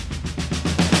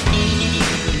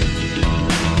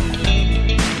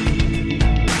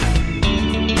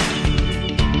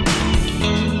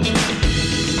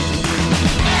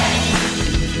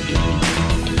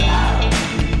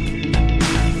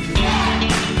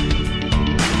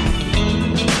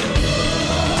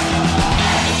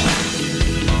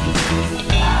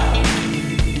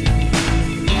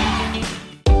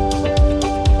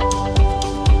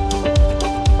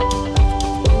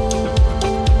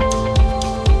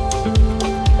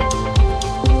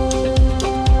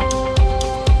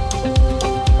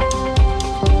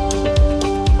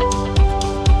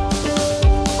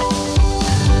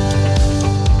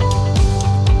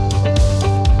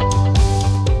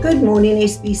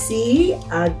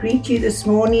SBC. I greet you this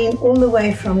morning all the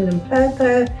way from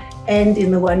Limpopo and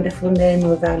in the wonderful name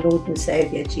of our Lord and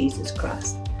Savior, Jesus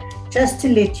Christ. Just to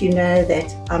let you know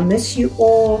that I miss you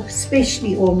all,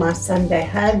 especially all my Sunday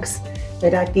hugs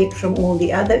that I get from all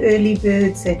the other early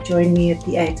birds that join me at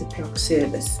the 8 o'clock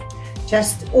service.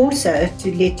 Just also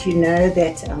to let you know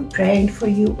that I'm praying for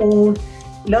you all.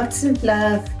 Lots of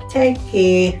love. Take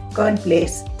care. God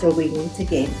bless till we meet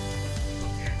again.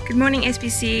 Good morning,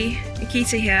 SBC.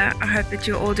 Nikita here. I hope that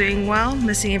you're all doing well.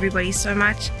 Missing everybody so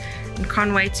much and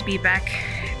can't wait to be back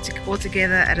all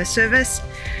together at a service.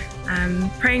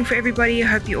 Praying for everybody. I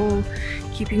hope you're all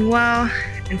keeping well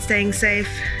and staying safe.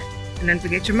 And don't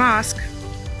forget your mask.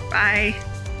 Bye.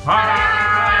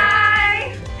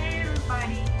 Bye. Hey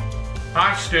everybody.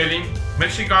 Hi Sterling.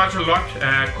 Miss you guys a lot.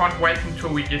 Can't wait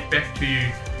until we get back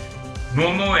to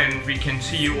normal and we can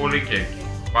see you all again.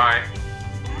 Bye.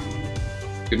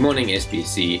 Good morning,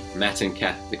 SBC. Matt and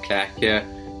Kath de Klerk here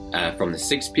from the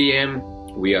 6 p.m.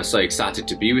 We are so excited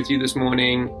to be with you this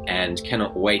morning and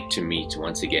cannot wait to meet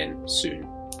once again soon.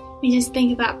 We just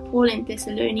think about Paul in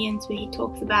Thessalonians, where he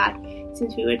talks about,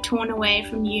 since we were torn away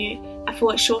from you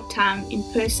for a short time in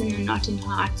person and not in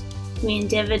heart, we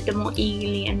endeavoured the more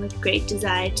eagerly and with great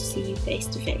desire to see you face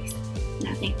to face. And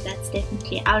I think that's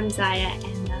definitely our desire,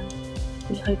 and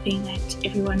we're hoping that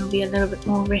everyone will be a little bit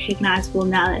more recognisable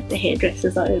now that the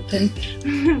hairdressers are open.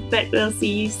 But we'll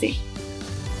see you soon.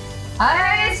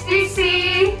 Hi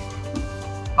SBC!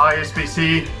 Hi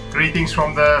SBC, greetings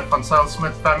from the Van Zyl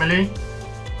Smith family.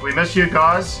 We miss you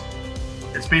guys.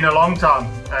 It's been a long time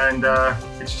and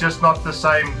it's just not the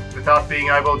same without being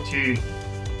able to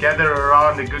gather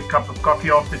around a good cup of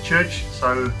coffee after church.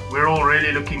 So we're all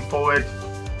really looking forward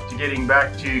to getting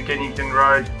back to Kennington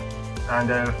Road and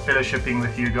fellowshipping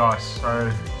with you guys.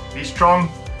 So be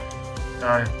strong,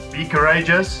 be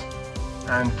courageous,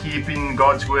 and keep in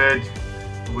God's word.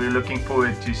 We're looking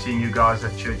forward to seeing you guys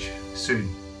at church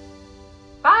soon.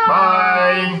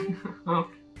 Bye! Bye.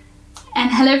 And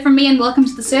hello from me and welcome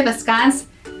to the service, guys.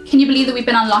 Can you believe that we've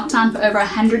been on lockdown for over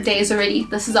 100 days already?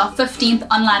 This is our 15th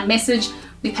online message.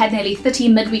 We've had nearly 30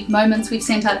 midweek moments. We've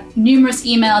sent out numerous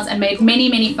emails and made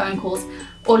many phone calls,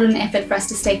 all in an effort for us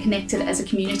to stay connected as a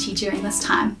community during this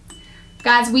time.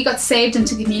 Guys, we got saved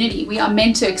into community. We are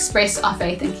meant to express our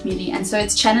faith in community, and so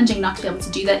it's challenging not to be able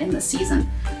to do that in this season.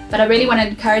 But I really want to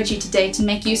encourage you today to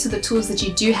make use of the tools that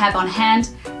you do have on hand,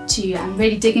 to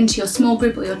really dig into your small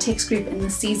group or your text group in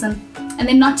this season, and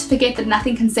then not to forget that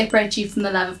nothing can separate you from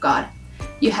the love of God.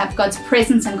 You have God's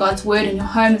presence and God's word in your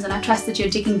homes, and I trust that you're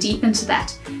digging deep into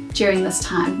that during this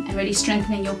time and really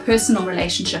strengthening your personal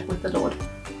relationship with the Lord.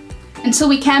 Until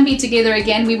we can be together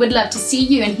again, we would love to see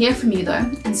you and hear from you though.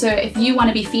 And so if you want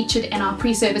to be featured in our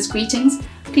pre-service greetings,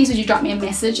 please would you drop me a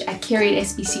message at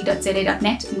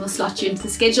kerry@sbc.za.net and we'll slot you into the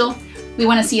schedule. We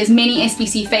want to see as many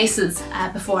SBC faces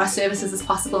before our services as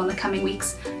possible in the coming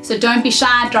weeks. So don't be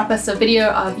shy, drop us a video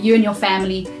of you and your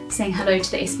family saying hello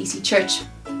to the SBC Church.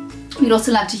 We'd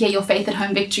also love to hear your faith at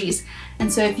home victories.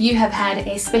 And so if you have had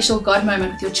a special God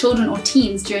moment with your children or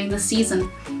teens during this season,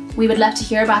 we would love to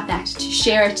hear about that, to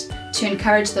share it, to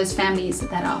encourage those families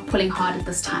that are pulling hard at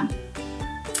this time.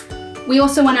 We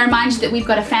also want to remind you that we've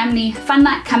got a family fun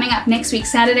night coming up next week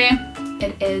Saturday.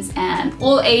 It is an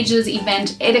all ages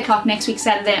event, 8 o'clock next week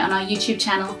Saturday on our YouTube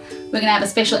channel. We're going to have a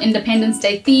special Independence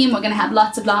Day theme. We're going to have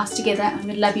lots of laughs together and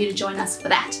we'd love you to join us for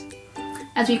that.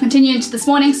 As we continue into this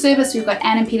morning's service, we've got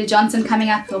Anne and Peter Johnson coming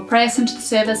up who will pray us into the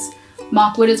service.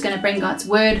 Mark Wood is going to bring God's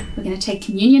word. We're going to take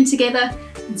communion together.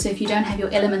 And so if you don't have your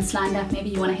elements lined up, maybe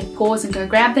you want to hit pause and go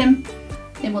grab them.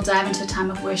 Then we'll dive into a time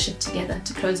of worship together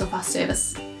to close off our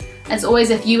service. As always,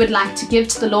 if you would like to give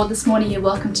to the Lord this morning, you're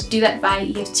welcome to do that via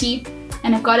EFT.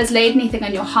 And if God has laid anything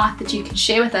on your heart that you can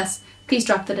share with us, please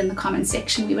drop that in the comment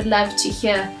section. We would love to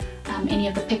hear any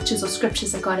of the pictures or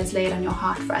scriptures that God has laid on your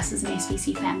heart for us as an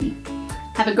SBC family.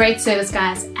 Have a great service,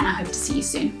 guys, and I hope to see you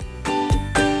soon.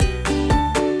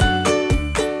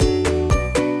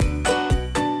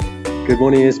 Good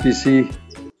morning, SBC.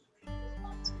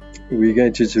 We're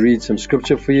going to read some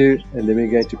scripture for you, and then we're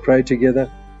going to pray together.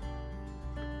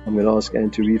 I'm going to ask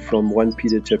Anne to read from 1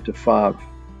 Peter chapter 5.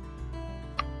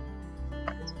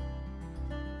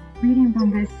 Reading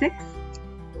from verse 6.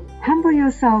 Humble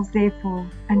yourselves, therefore,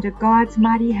 under God's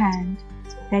mighty hand,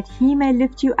 that he may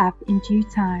lift you up in due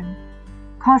time.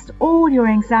 Cast all your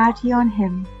anxiety on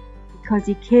him, because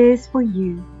he cares for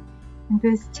you. And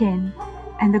verse 10.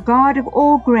 And the God of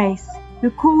all grace,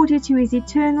 who called you to his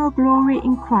eternal glory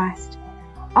in Christ,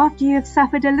 after you have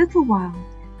suffered a little while,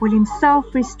 will himself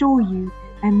restore you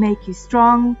and make you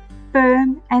strong,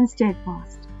 firm, and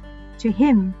steadfast. To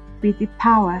him be the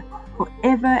power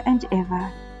forever and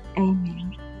ever.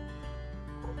 Amen.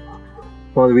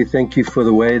 Father, we thank you for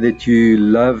the way that you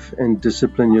love and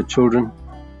discipline your children.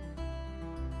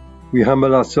 We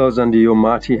humble ourselves under your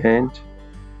mighty hand.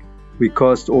 We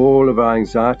cast all of our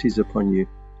anxieties upon you.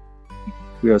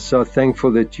 We are so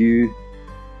thankful that you,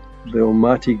 the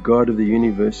Almighty God of the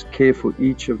universe, care for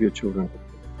each of your children.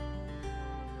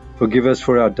 Forgive us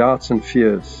for our doubts and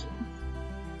fears.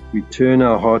 We turn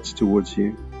our hearts towards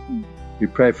you. We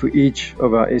pray for each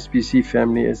of our SBC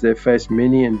family as they face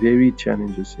many and varied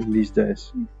challenges in these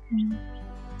days.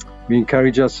 We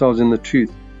encourage ourselves in the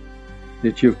truth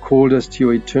that you have called us to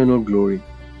your eternal glory,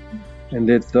 and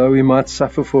that though we might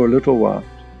suffer for a little while,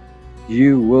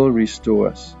 you will restore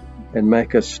us and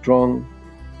make us strong,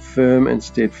 firm and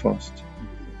steadfast.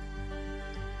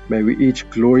 May we each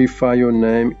glorify your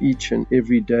name each and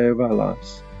every day of our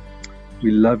lives. We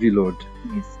love you, Lord.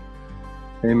 Yes.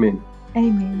 Amen.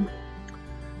 Amen.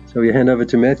 So we hand over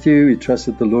to Matthew. We trust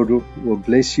that the Lord will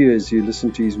bless you as you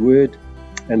listen to his word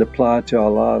and apply it to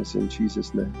our lives in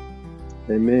Jesus' name.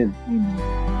 Amen. Amen.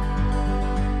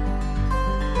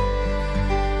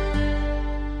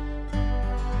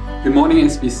 Good morning,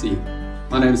 SBC.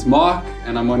 My name is Mark,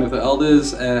 and I'm one of the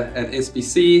elders at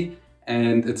SBC,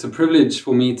 and it's a privilege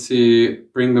for me to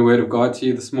bring the Word of God to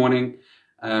you this morning.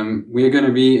 We're going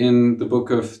to be in the book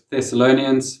of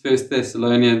Thessalonians, 1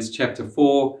 Thessalonians chapter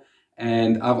 4,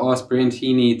 and I've asked Brent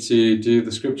Heaney to do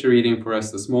the scripture reading for us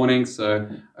this morning, so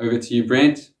over to you,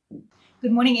 Brent.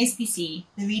 Good morning, SBC.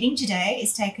 The reading today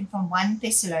is taken from 1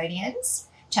 Thessalonians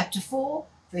chapter 4,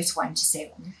 verse 1 to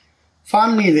 7.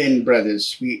 Finally then,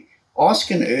 brothers, we ask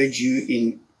and urge you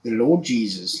in the Lord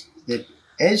Jesus that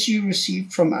as you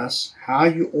received from us how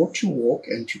you ought to walk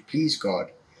and to please God,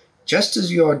 just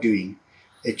as you are doing,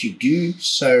 that you do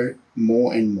so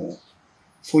more and more.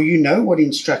 For you know what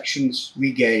instructions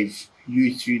we gave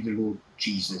you through the Lord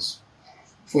Jesus.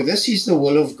 For this is the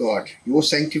will of God, your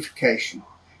sanctification,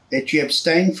 that you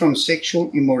abstain from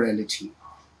sexual immorality,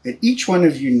 that each one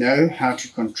of you know how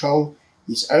to control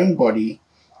his own body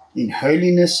in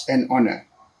holiness and honor,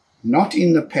 not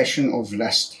in the passion of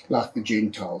lust like the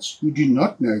Gentiles, who do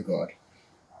not know God,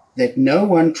 that no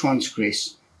one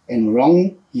transgress and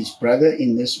wrong his brother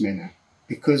in this manner,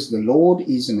 because the Lord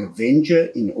is an avenger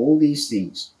in all these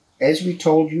things, as we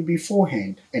told you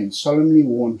beforehand and solemnly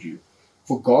warned you.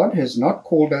 For God has not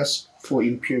called us for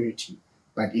impurity,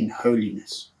 but in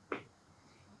holiness.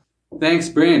 Thanks,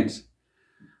 Brent.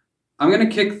 I'm going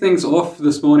to kick things off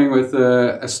this morning with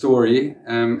a story.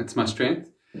 It's my strength.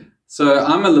 So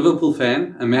I'm a Liverpool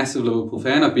fan, a massive Liverpool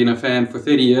fan. I've been a fan for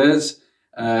 30 years.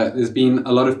 There's been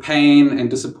a lot of pain and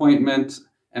disappointment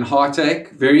and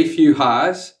heartache, very few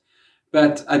highs.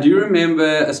 But I do remember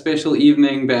a special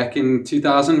evening back in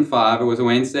 2005. It was a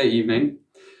Wednesday evening.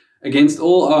 Against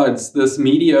all odds, this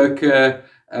mediocre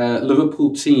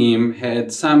Liverpool team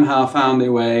had somehow found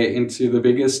their way into the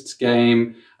biggest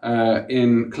game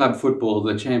in club football,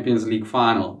 the Champions League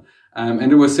final.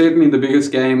 And it was certainly the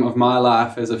biggest game of my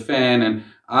life as a fan, and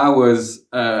I was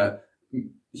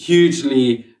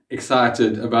hugely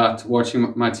excited about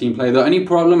watching my team play. The only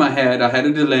problem I had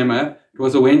a dilemma. It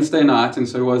was a Wednesday night, and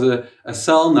so it was a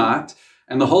cell night,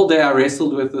 and the whole day I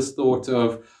wrestled with this thought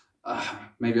of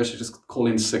maybe I should just call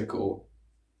in sick or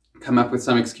come up with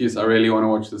some excuse. I really want to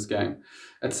watch this game.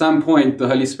 At some point, the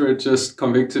Holy Spirit just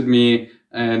convicted me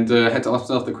and had to ask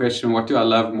myself the question, what do I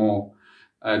love more?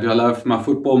 Do I love my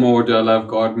football more? Do I love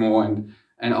God more?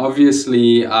 And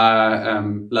obviously, I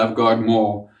love God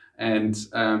more. And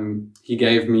he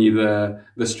gave me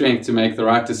the strength to make the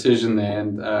right decision there.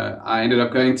 And I ended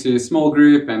up going to a small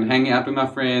group and hanging out with my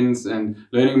friends and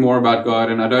learning more about God.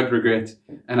 And I didn't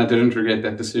regret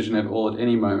that decision at all at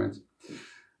any moment.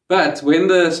 But when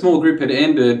the small group had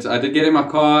ended, I did get in my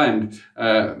car and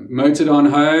motored on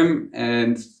home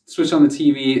and switched on the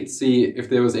TV to see if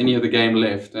there was any of the game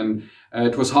left. And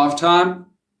it was halftime.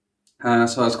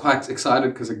 So I was quite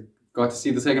excited because I got to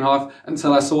see the second half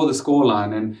until I saw the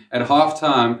scoreline. And at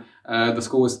halftime, the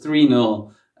score was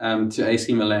 3-0 to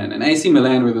AC Milan. And AC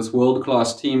Milan were this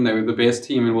world-class team. They were the best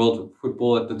team in world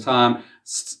football at the time,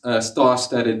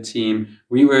 star-studded team.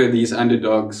 We were these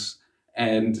underdogs,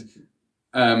 and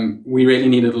we really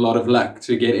needed a lot of luck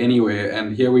to get anywhere.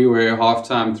 And here we were,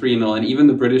 halftime 3-0. And even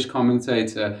the British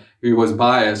commentator, who was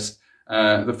biased,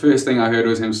 the first thing I heard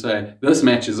was him say, "This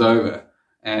match is over."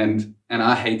 And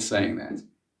I hate saying that.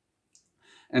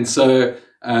 And so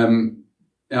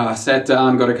I sat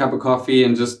down, got a cup of coffee,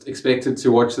 and just expected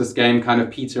to watch this game kind of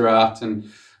peter out.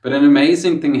 But an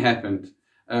amazing thing happened.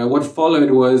 What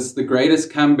followed was the greatest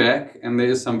comeback, and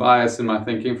there's some bias in my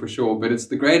thinking for sure, but it's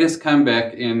the greatest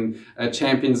comeback in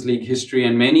Champions League history,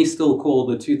 and many still call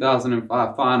the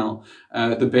 2005 final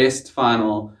the best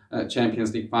final,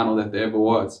 Champions League final that there ever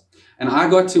was. And I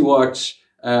got to watch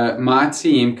my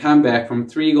team come back from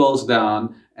 3 goals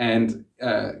down and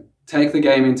take the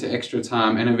game into extra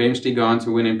time and eventually go on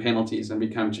to win in penalties and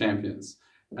become champions.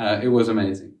 It was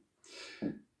amazing.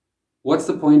 What's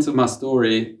the point of my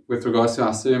story with regards to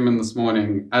our sermon this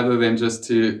morning, other than just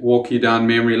to walk you down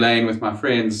memory lane with my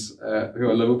friends who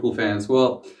are Liverpool fans?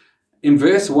 Well, in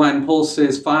verse 1, Paul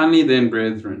says, "Finally then,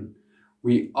 brethren,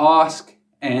 we ask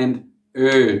and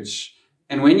urge."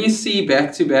 And when you see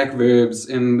back-to-back verbs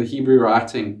in the Hebrew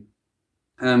writing,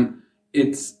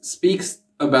 it speaks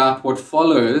about what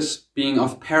follows being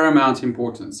of paramount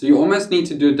importance. So you almost need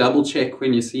to do a double check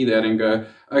when you see that and go,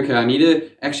 okay, I need to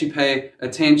actually pay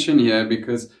attention here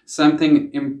because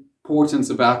something important's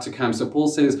about to come. So Paul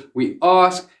says, we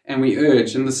ask and we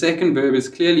urge. And the second verb is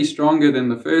clearly stronger than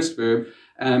the first verb.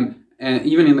 And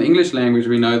even in the English language,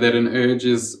 we know that an urge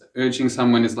is urging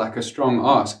someone is like a strong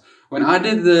ask. When I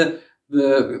did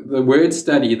the word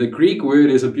study, the Greek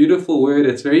word is a beautiful word.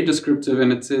 It's very descriptive,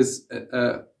 and it says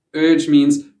urge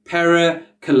means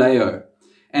parakaleo.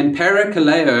 And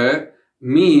parakaleo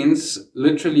means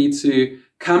literally to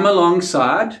come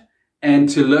alongside and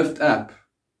to lift up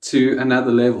to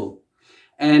another level.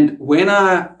 And when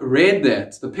I read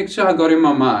that, the picture I got in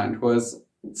my mind was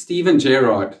Steven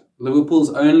Gerrard,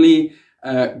 Liverpool's only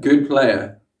good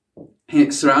player,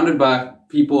 surrounded by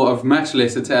people of much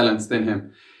lesser talents than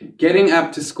him, getting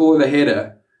up to score the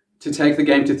header to take the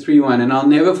game to 3-1. And I'll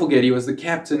never forget, he was the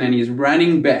captain and he's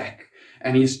running back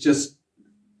and he's just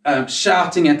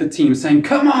shouting at the team saying,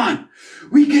 "Come on,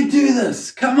 we can do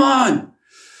this, come on."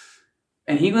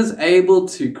 And he was able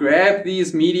to grab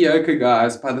these mediocre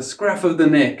guys by the scruff of the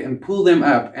neck and pull them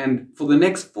up. And for the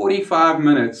next 45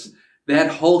 minutes,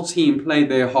 that whole team played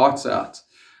their hearts out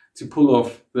to pull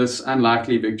off this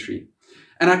unlikely victory.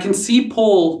 And I can see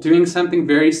Paul doing something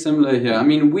very similar here. I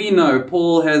mean, we know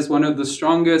Paul has one of the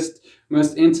strongest,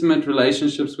 most intimate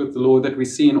relationships with the Lord that we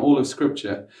see in all of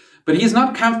Scripture. But he's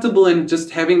not comfortable in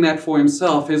just having that for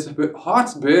himself. His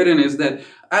heart's burden is that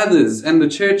others and the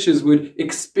churches would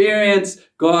experience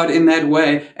God in that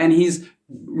way. And he's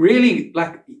really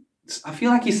I feel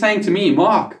like he's saying to me,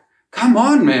 "Mark, come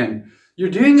on, man. You're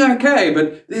doing okay,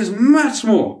 but there's much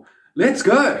more. Let's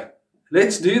go.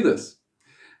 Let's do this."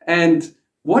 And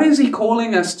what is he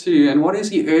calling us to, and what is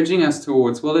he urging us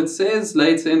towards? Well, it says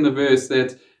later in the verse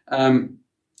that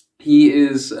he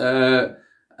is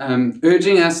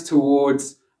urging us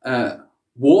towards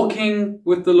walking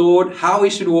with the Lord, how we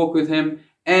should walk with him,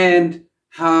 and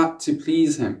how to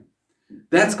please him.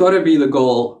 That's got to be the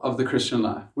goal of the Christian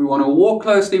life. We want to walk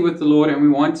closely with the Lord, and we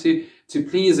want to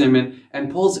please him.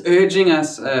 And Paul's urging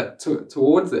us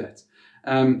towards that.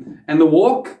 And the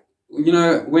walk,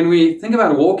 when we think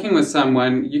about walking with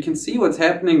someone, you can see what's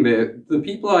happening there. The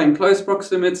people are in close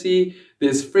proximity.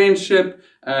 There's friendship,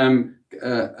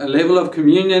 a level of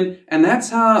communion, and that's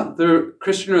how the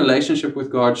Christian relationship with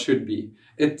God should be.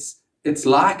 It's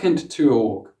likened to a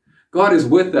walk. God is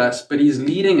with us, but he's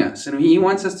leading us, and he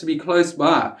wants us to be close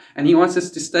by, and he wants us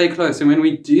to stay close. And when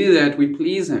we do that, we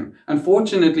please him.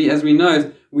 Unfortunately, as we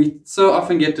know, we so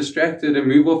often get distracted and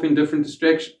move off in different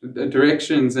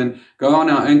directions and go on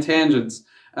our own tangents.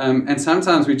 And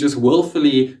sometimes we just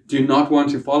willfully do not want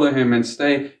to follow him and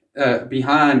stay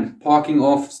behind, parking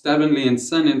off stubbornly in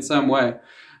sin in some way.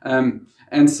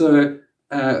 And so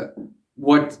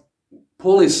what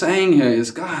Paul is saying here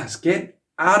is, guys, get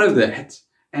out of that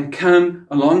and come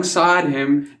alongside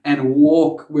him and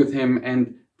walk with him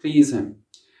and please him.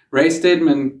 Ray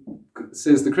Steadman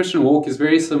says the Christian walk is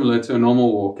very similar to a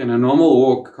normal walk, and a normal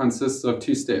walk consists of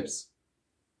 2 steps.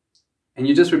 And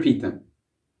you just repeat them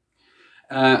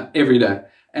every day.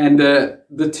 And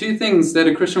the 2 things that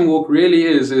a Christian walk really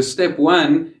is step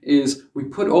 1 is we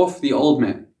put off the old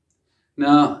man.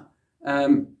 Now,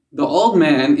 the old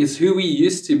man is who we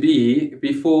used to be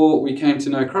before we came to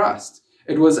know Christ.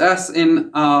 It was us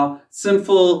in our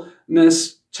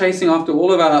sinfulness, chasing after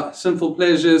all of our sinful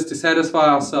pleasures to satisfy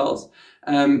ourselves.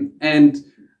 And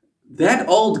that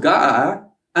old guy,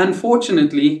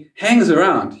 unfortunately, hangs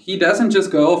around. He doesn't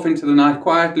just go off into the night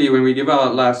quietly when we give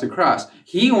our lives to Christ.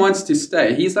 He wants to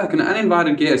stay. He's like an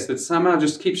uninvited guest that somehow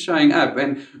just keeps showing up.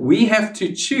 And we have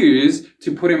to choose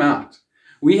to put him out.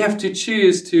 We have to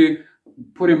choose to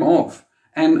put him off.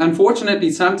 And unfortunately,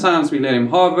 sometimes we let him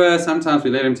hover, sometimes we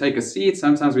let him take a seat,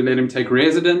 sometimes we let him take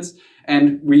residence. and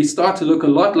we start to look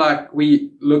a lot like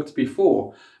we looked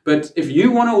before. But if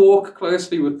you want to walk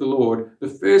closely with the Lord, the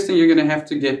first thing you're going to have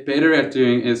to get better at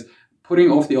doing is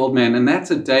putting off the old man. And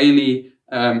that's a daily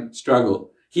struggle.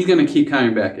 He's going to keep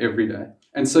coming back every day.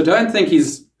 And so don't think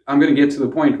I'm going to get to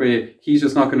the point where he's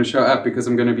just not going to show up because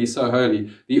I'm going to be so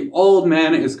holy. The old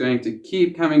man is going to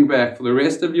keep coming back for the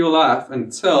rest of your life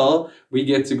until we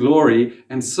get to glory.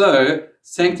 And so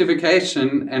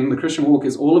sanctification and the Christian walk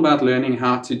is all about learning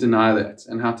how to deny that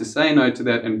and how to say no to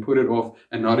that and put it off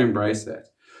and not embrace that.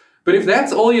 But if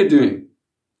that's all you're doing,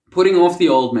 putting off the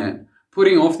old man,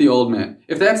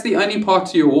 if that's the only part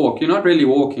to your walk, you're not really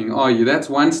walking, are you? That's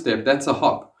one step. That's a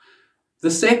hop.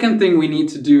 The second thing we need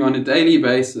to do on a daily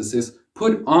basis is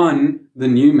put on the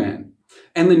new man.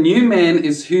 And the new man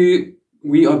is who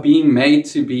we are being made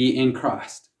to be in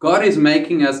Christ. God is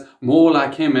making us more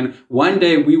like him, and one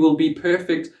day we will be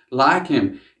perfect like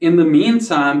him. In the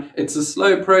meantime, it's a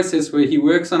slow process where he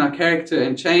works on our character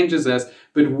and changes us,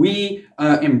 but we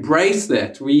embrace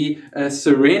that. We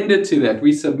surrender to that.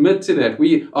 We submit to that.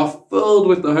 We are filled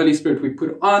with the Holy Spirit. We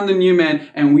put on the new man,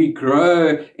 and we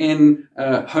grow in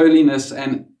holiness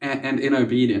and in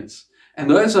obedience.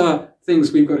 And those are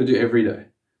things we've got to do every day.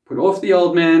 Put off the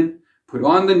old man, put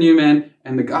on the new man,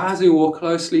 and the guys who walk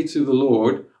closely to the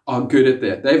Lord are good at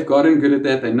that. They've gotten good at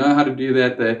that. They know how to do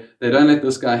that. They don't let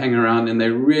this guy hang around, and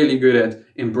they're really good at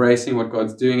embracing what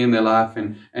God's doing in their life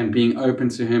and being open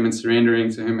to him and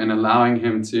surrendering to him and allowing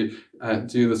him to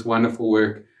do this wonderful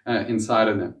work inside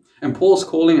of them. And Paul's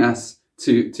calling us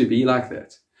to be like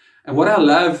that. And what I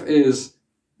love is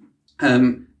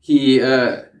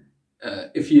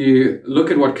if you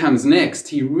look at what comes next,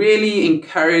 he really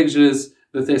encourages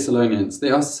the Thessalonians.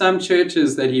 There are some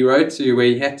churches that he wrote to where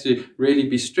he had to really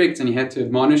be strict and he had to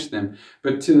admonish them.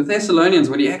 But to the Thessalonians,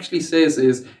 what he actually says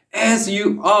is, as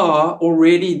you are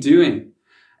already doing.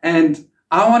 And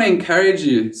I want to encourage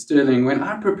you, Sterling, when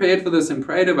I prepared for this and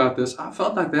prayed about this, I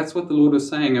felt like that's what the Lord was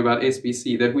saying about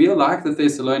SBC, that we are like the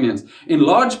Thessalonians. In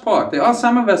large part, there are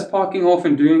some of us parking off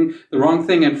and doing the wrong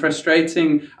thing and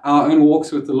frustrating our own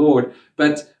walks with the Lord.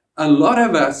 But a lot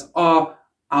of us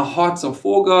our hearts are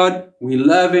for God. We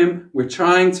love him. We're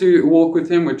trying to walk with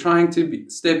him. We're trying to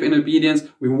step in obedience.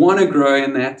 We want to grow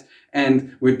in that,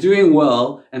 and we're doing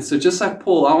well. And so just like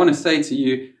Paul, I want to say to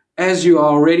you, as you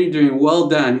are already doing, well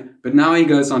done. But now he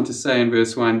goes on to say in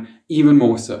verse 1, even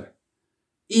more so.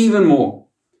 Even more.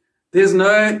 There's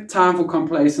no time for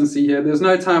complacency here. There's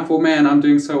no time for, man, I'm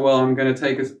doing so well, I'm going to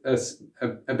take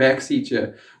a back seat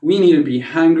here. We need to be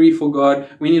hungry for God.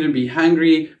 We need to be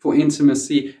hungry for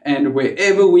intimacy. And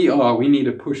wherever we are, we need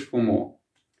to push for more.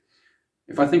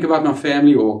 If I think about my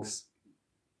family walks,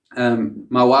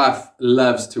 my wife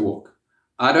loves to walk.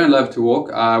 I don't love to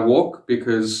walk. I walk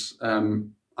because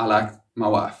I like my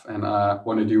wife and I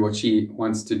want to do what she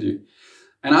wants to do.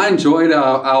 And I enjoyed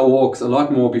our walks a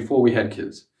lot more before we had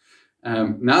kids.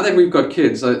 Now that we've got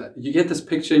kids, you get this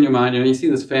picture in your mind, you see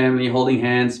this family holding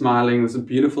hands, smiling. There's a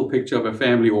beautiful picture of a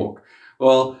family walk.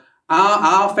 Well,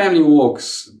 our family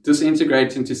walks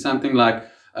disintegrate into something like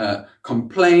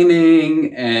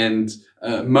complaining and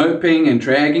moping and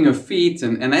dragging of feet,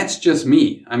 and that's just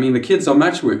me. I mean, the kids are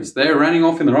much worse. They're running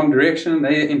off in the wrong direction.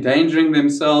 They're endangering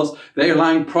themselves. They're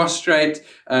lying prostrate,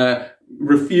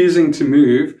 refusing to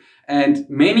move. And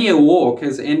many a walk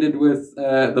has ended with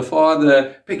the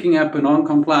father picking up a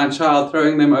non-compliant child,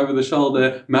 throwing them over the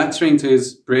shoulder, muttering to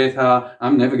his breath,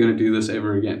 I'm never going to do this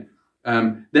ever again.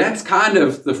 That's kind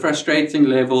of the frustrating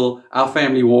level our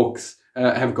family walks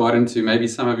have gotten to. Maybe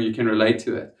some of you can relate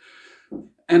to that.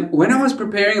 And when I was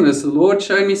preparing this, the Lord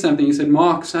showed me something. He said,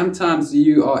 Mark, sometimes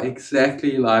you are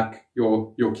exactly like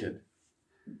your kid.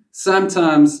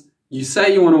 Sometimes you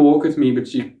say you want to walk with me,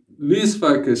 but you lose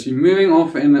focus, you're moving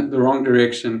off in the wrong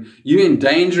direction, you're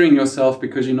endangering yourself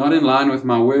because you're not in line with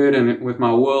my word and with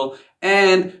my will,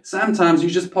 and sometimes you're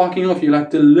just parking off, you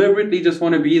like deliberately just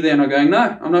want to be there and are going,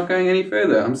 no, I'm not going any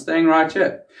further, I'm staying right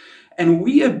here. And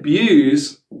we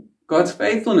abuse God's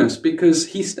faithfulness because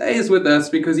he stays with us,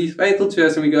 because he's faithful to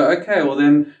us, and we go, okay, well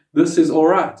then this is all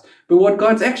right. But what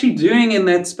God's actually doing in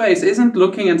that space isn't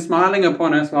looking and smiling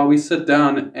upon us while we sit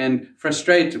down and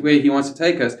frustrate where he wants to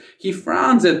take us. He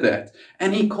frowns at that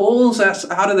and he calls us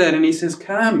out of that and he says,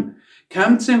 come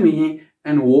to me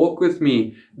and walk with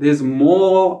me. There's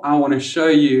more I want to show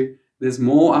you. There's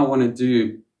more I want to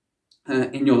do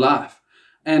in your life.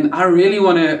 And I really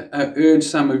want to urge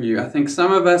some of you. I think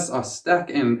some of us are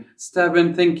stuck in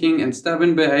stubborn thinking and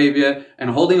stubborn behavior and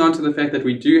holding on to the fact that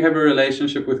we do have a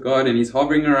relationship with God and he's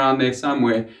hovering around there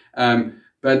somewhere.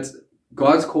 But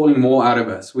God's calling more out of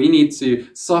us. We need to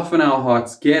soften our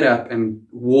hearts, get up and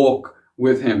walk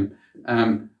with him.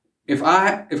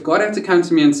 If God had to come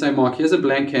to me and say, Mark, here's a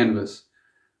blank canvas,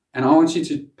 and I want you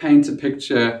to paint a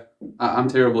picture. I'm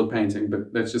terrible at painting,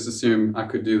 but let's just assume I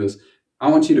could do this. I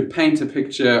want you to paint a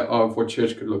picture of what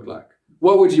church could look like.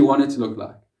 What would you want it to look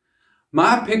like?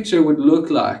 My picture would look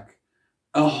like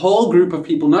a whole group of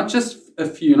people, not just a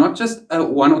few, not just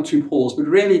one or two Pauls, but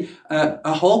really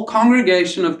a whole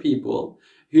congregation of people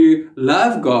who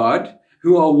love God,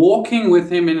 who are walking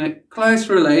with Him in a close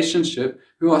relationship,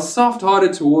 who are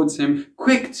soft-hearted towards Him,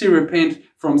 quick to repent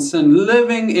from sin,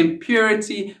 living in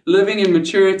purity, living in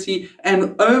maturity,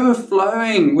 and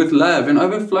overflowing with love and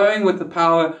overflowing with the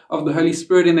power of the Holy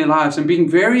Spirit in their lives, and being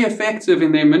very effective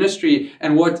in their ministry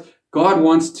and what God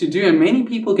wants to do. And many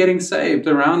people getting saved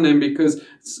around them because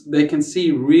they can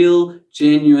see real,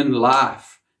 genuine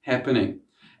life happening.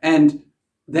 And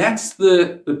that's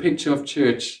the picture of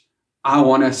church I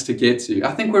want us to get to.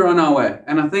 I think we're on our way.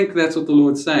 And I think that's what the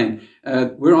Lord's saying.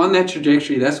 We're on that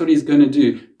trajectory. That's what He's going to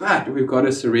do. But we've got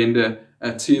to surrender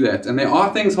to that. And there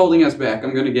are things holding us back.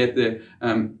 I'm going to get there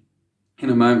in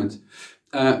a moment.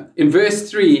 In verse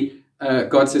 3,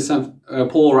 God says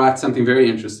Paul writes something very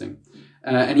interesting.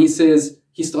 And he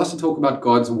starts to talk about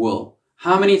God's will.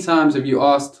 How many times have you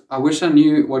asked, I wish I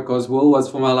knew what God's will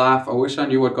was for my life. I wish I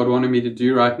knew what God wanted me to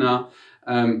do right now.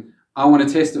 I want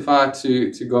to testify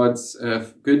to God's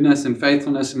goodness and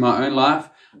faithfulness in my own life.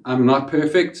 I'm not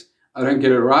perfect. I don't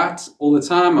get it right all the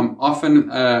time. I'm often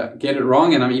get it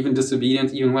wrong, and I'm even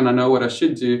disobedient even when I know what I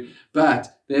should do.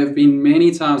 But there have been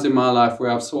many times in my life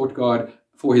where I've sought God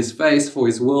for His face, for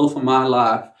His will for my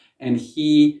life, and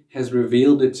He has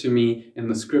revealed it to me in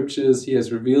the scriptures. He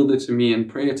has revealed it to me in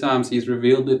prayer times. He's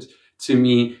revealed it to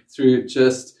me through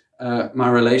just my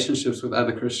relationships with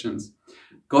other Christians.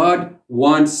 God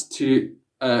wants to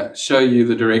show you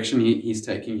the direction He's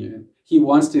taking you in. He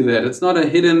wants to do that. It's not a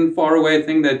hidden, faraway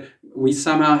thing that we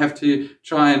somehow have to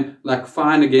try and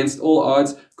find against all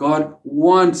odds. God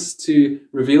wants to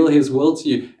reveal His will to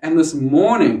you. And this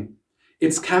morning,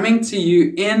 it's coming to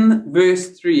you in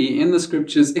verse 3 in the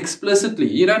scriptures explicitly.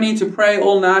 You don't need to pray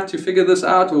all night to figure this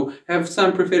out or have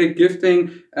some prophetic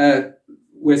gifting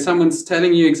where someone's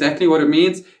telling you exactly what it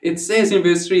means. It says in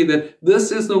verse 3 that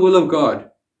this is the will of God,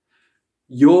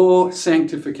 your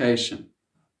sanctification.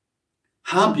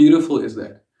 How beautiful is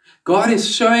that? God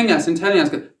is showing us and telling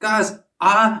us, guys,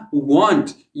 I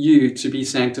want you to be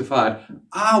sanctified.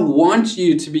 I want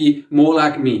you to be more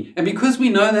like me. And because we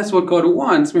know that's what God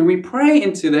wants, when we pray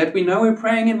into that, we know we're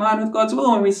praying in line with God's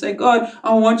will. When we say, God,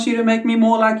 I want you to make me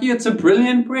more like you. It's a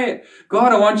brilliant prayer.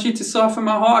 God, I want you to soften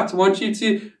my heart. I want you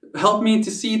to help me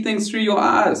to see things through your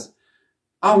eyes.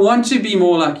 I want to be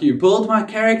more like you. Build my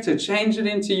character. Change it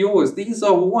into yours. These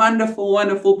are wonderful,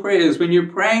 wonderful prayers. When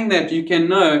you're praying that, you can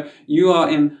know you are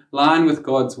in line with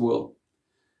God's will.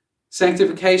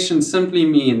 Sanctification simply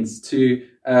means to,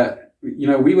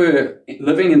 we were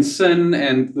living in sin,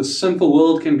 and the sinful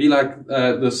world can be like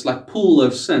this pool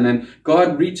of sin, and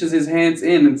God reaches His hands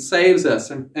in and saves us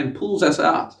and pulls us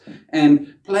out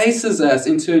and places us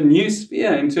into a new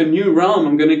sphere, into a new realm.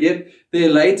 I'm going to get there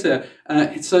later.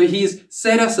 So He's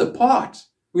set us apart.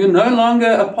 We're no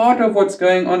longer a part of what's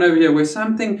going on over here. We're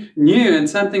something new and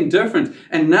something different.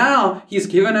 And now He's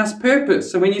given us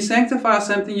purpose. So when you sanctify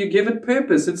something, you give it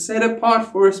purpose. It's set apart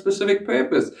for a specific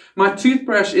purpose. My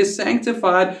toothbrush is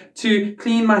sanctified to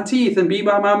clean my teeth and be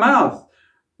by my mouth.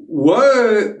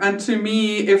 Woe unto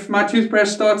me if my toothbrush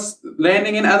starts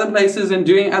landing in other places and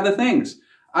doing other things.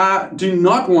 I do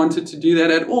not want it to do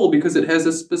that at all, because it has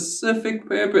a specific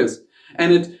purpose.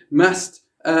 And it must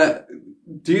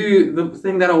do the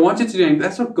thing that I want it to do. And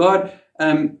that's what God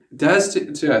does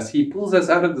to us. He pulls us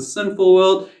out of the sinful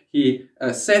world. He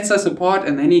sets us apart,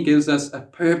 and then He gives us a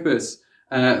purpose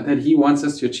that He wants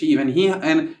us to achieve.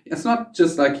 And it's not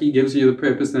just like He gives you the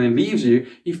purpose and then leaves you.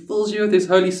 He fills you with His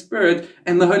Holy Spirit,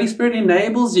 and the Holy Spirit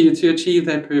enables you to achieve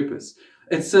that purpose.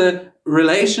 It's a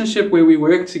relationship where we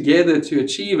work together to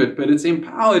achieve it, but it's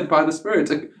empowered by the Spirit.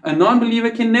 A non-believer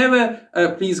can never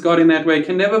please God in that way,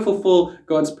 can never fulfill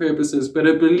God's purposes, but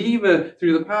a believer,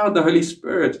 through the power of the Holy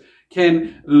Spirit,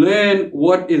 can learn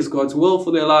what is God's will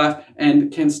for their life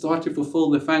and can start to fulfill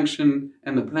the function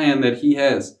and the plan that He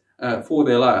has for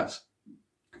their lives.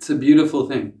 It's a beautiful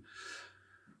thing.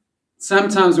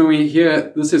 Sometimes when we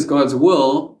hear this is God's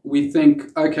will, we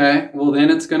think, okay, well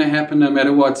then it's going to happen no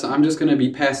matter what, so I'm just going to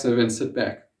be passive and sit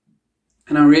back.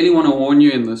 And I really want to warn you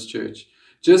in this church,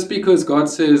 just because God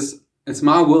says it's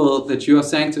my will that you are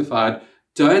sanctified,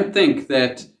 don't think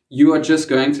that you are just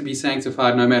going to be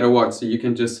sanctified no matter what, so you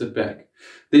can just sit back.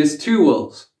 There's two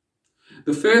wills.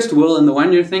 The first will, and the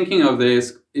one you're thinking of there,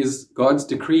 is is God's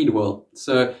decreed will.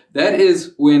 So that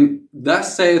is when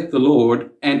thus saith the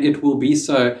Lord, and it will be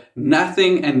so.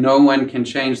 Nothing and no one can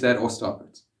change that or stop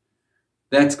it.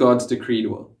 That's God's decreed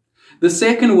will. The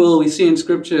second will we see in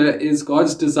Scripture is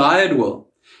God's desired will.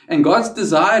 And God's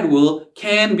desired will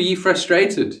can be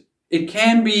frustrated. It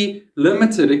can be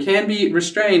limited. It can be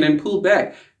restrained and pulled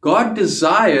back. God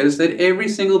desires that every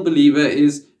single believer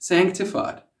is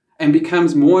sanctified and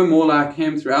becomes more and more like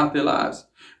Him throughout their lives.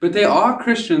 But there are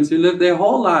Christians who live their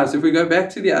whole lives, if we go back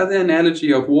to the other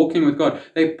analogy of walking with God,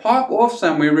 they park off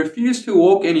somewhere, refuse to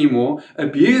walk anymore,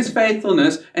 abuse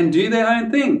faithfulness, and do their own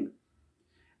thing.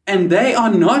 And they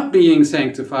are not being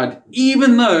sanctified,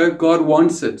 even though God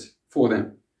wants it for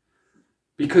them.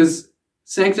 Because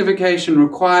sanctification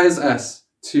requires us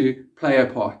to play a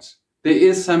part. There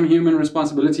is some human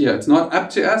responsibility here. It's not up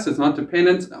to us. It's not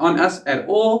dependent on us at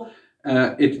all.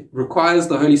 It requires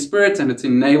the Holy Spirit, and it's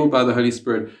enabled by the Holy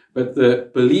Spirit. But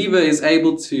the believer is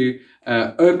able to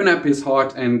open up his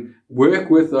heart and work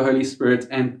with the Holy Spirit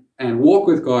and walk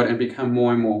with God and become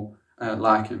more and more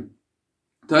like Him.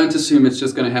 Don't assume it's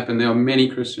just going to happen. There are many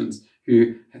Christians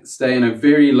who stay in a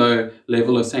very low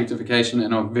level of sanctification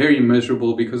and are very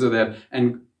miserable because of that.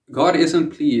 And God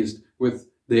isn't pleased with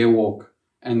their walk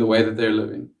and the way that they're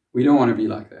living. We don't want to be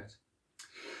like that.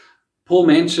 Paul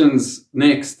mentions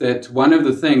next that one of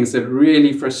the things that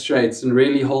really frustrates and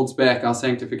really holds back our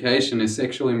sanctification is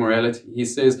sexual immorality. He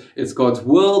says it's God's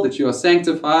will that you are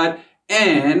sanctified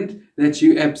and that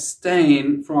you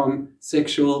abstain from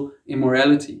sexual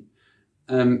immorality.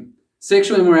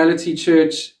 Sexual immorality,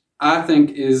 church, I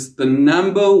think is the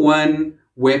number one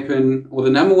weapon or the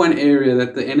number one area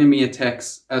that the enemy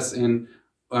attacks us in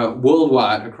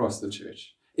worldwide across the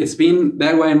church. It's been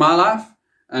that way in my life.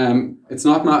 It's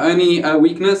not my only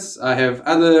weakness. I have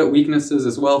other weaknesses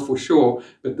as well, for sure.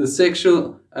 But the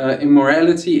sexual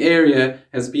immorality area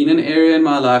has been an area in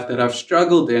my life that I've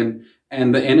struggled in,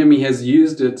 and the enemy has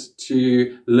used it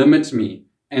to limit me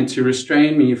and to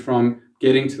restrain me from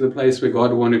getting to the place where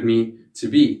God wanted me to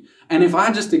be. And if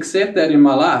I just accept that in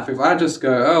my life, if I just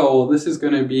go, oh, well, this is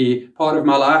going to be part of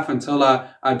my life until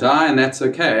I die, and that's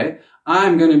okay,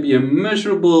 I'm going to be a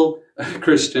miserable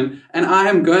Christian, and I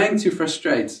am going to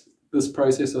frustrate this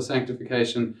process of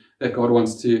sanctification that God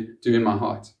wants to do in my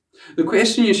heart. The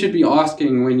question you should be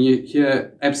asking when you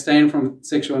hear abstain from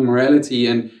sexual immorality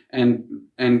and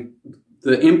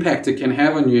the impact it can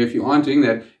have on you if you aren't doing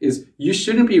that is you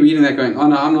shouldn't be reading that going, oh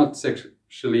no, I'm not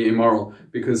sexually immoral,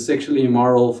 because sexually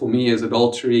immoral for me is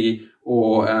adultery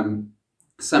or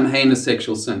some heinous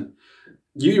sexual sin.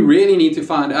 You really need to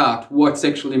find out what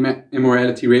sexual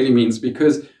immorality really means,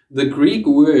 because the Greek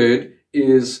word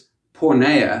is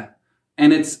porneia,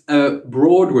 and it's a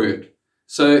broad word.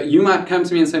 So you might come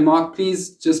to me and say, Mark,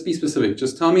 please just be specific.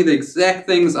 Just tell me the exact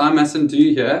things I mustn't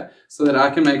do here so that I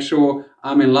can make sure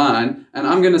I'm in line. And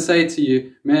I'm going to say to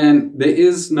you, man, there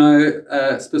is no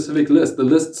specific list. The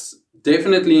list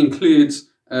definitely includes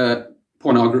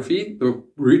pornography. The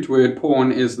root word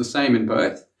porn is the same in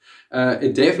both.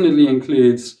 It definitely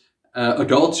includes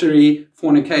adultery,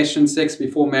 fornication, sex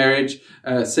before marriage,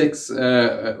 sex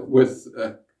with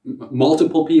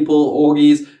multiple people,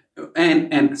 orgies,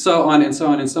 and so on and so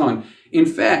on and so on. In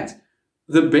fact,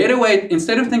 the better way,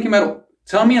 instead of thinking about,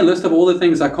 tell me a list of all the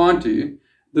things I can't do,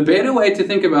 the better way to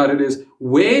think about it is,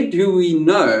 where do we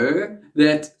know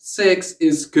that sex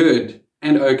is good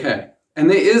and okay? And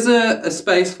there is a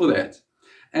space for that.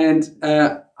 And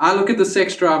I look at the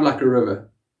sex drive like a river.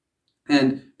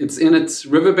 And it's in its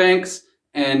riverbanks,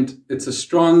 and it's a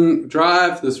strong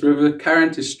drive. This river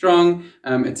current is strong,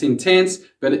 it's intense,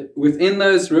 but within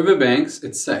those riverbanks,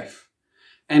 it's safe.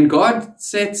 And God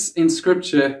sets in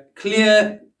Scripture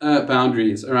clear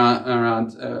boundaries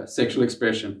around sexual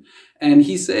expression. And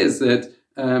He says that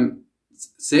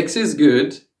sex is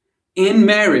good in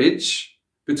marriage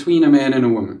between a man and a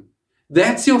woman.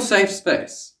 That's your safe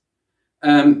space.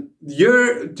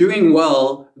 You're doing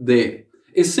well there.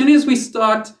 As soon as we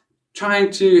start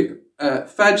trying to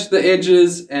fudge the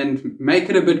edges and make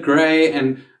it a bit gray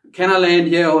and can I land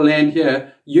here or land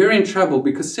here, you're in trouble,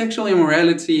 because sexual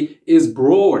immorality is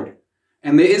broad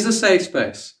and there is a safe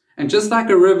space. And just like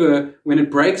a river, when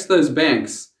it breaks those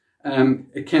banks,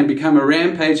 it can become a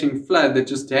rampaging flood that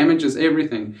just damages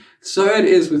everything. So it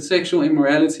is with sexual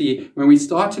immorality. When we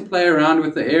start to play around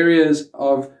with the areas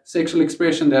of sexual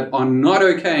expression that are not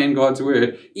okay in God's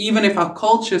word, even if our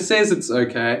culture says it's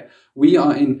okay, we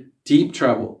are in deep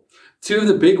trouble. Two of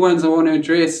the big ones I want to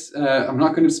address, I'm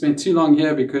not going to spend too long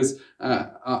here because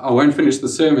I won't finish the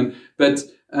sermon, but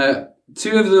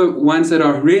two of the ones that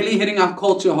are really hitting our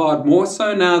culture hard, more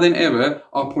so now than ever,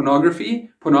 are pornography.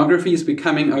 Pornography is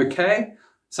becoming okay.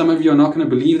 Some of you are not going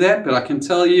to believe that, but I can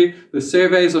tell you the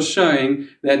surveys are showing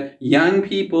that young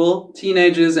people,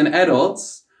 teenagers and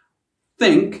adults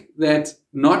think that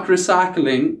not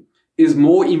recycling is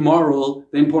more immoral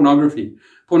than pornography.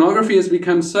 Pornography has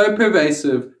become so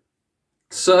pervasive,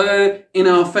 so in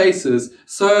our faces,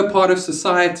 so a part of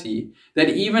society, that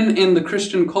even in the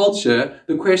Christian culture,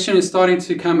 the question is starting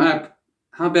to come up,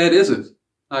 how bad is it?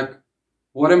 Like,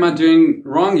 what am I doing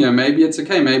wrong here? Maybe it's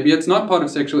okay. Maybe it's not part of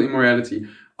sexual immorality.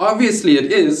 Obviously it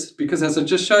is, because as I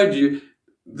just showed you,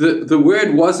 the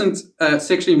word wasn't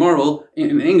sexually immoral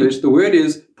in English. The word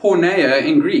is porneia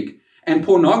in Greek. And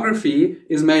pornography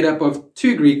is made up of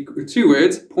two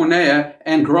words, porneia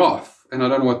and graph. And I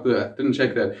don't know didn't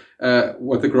check that,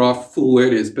 what the graph full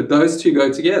word is, but those two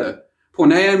go together.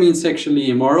 Porneia means sexually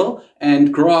immoral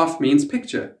and graph means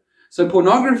picture. So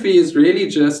pornography is really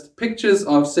just pictures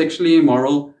of sexually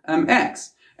immoral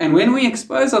acts. And when we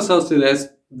expose ourselves to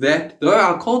that though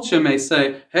our culture may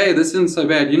say, hey, this isn't so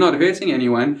bad, you're not hurting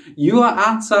anyone, you are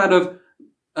outside of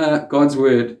God's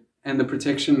word and the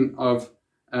protection of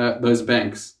those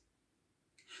banks.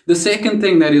 The second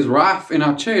thing that is rife in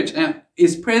our church and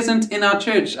is present in our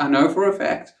church, I know for a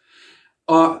fact,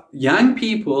 are young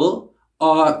people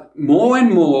are more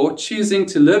and more choosing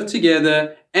to live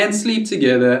together and sleep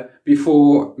together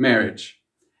before marriage.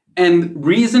 And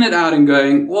reason it out and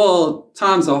going, well,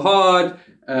 times are hard.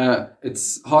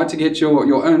 It's hard to get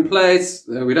your own place.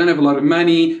 We don't have a lot of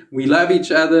money. We love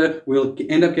each other. We'll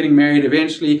end up getting married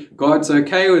eventually. God's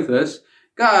okay with us.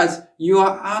 Guys, you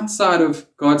are outside of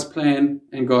God's plan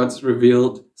and God's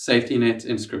revealed safety net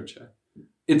in Scripture.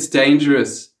 It's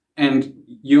dangerous, and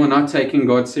you are not taking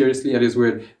God seriously at His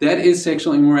word. That is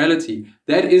sexual immorality.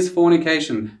 That is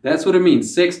fornication. That's what it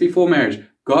means, sex before marriage.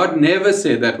 God never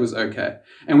said that was okay.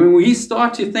 And when we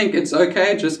start to think it's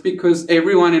okay just because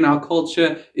everyone in our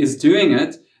culture is doing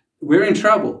it, we're in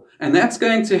trouble. And that's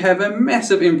going to have a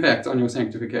massive impact on your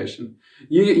sanctification.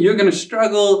 You're going to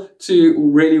struggle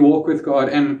to really walk with God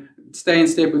and stay in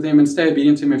step with Him and stay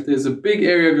obedient to Him if there's a big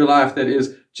area of your life that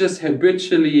is just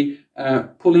habitually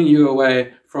pulling you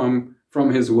away from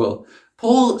His will.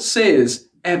 Paul says,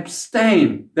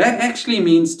 abstain. That actually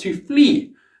means to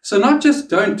flee. So not just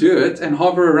don't do it and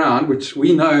hover around, which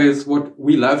we know is what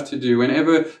we love to do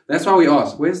whenever. That's why we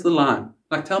ask, where's the line?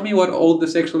 Like, tell me what all the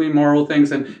sexually immoral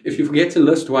things, and if you forget to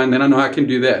list one, then I know I can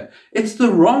do that. It's the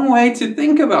wrong way to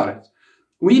think about it.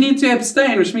 We need to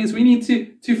abstain, which means we need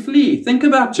to flee. Think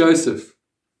about Joseph.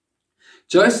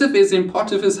 Joseph is in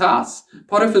Potiphar's house.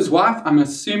 Potiphar's wife, I'm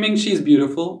assuming she's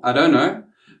beautiful. I don't know.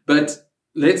 But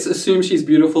let's assume she's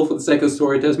beautiful for the sake of the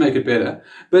story. It does make it better.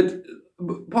 But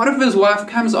Potiphar's wife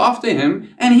comes after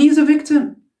him, and he's a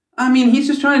victim. I mean, he's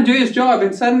just trying to do his job,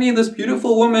 and suddenly this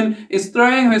beautiful woman is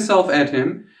throwing herself at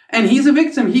him, and he's a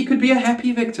victim. He could be a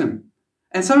happy victim.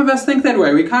 And some of us think that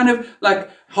way. We kind of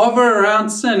like hover around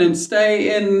sin and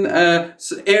stay in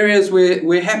areas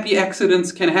where happy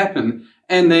accidents can happen.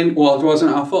 And then, well, it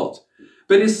wasn't our fault.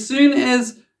 But as soon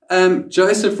as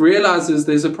Joseph realizes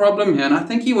there's a problem here, and I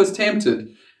think he was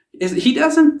tempted, he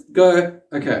doesn't go,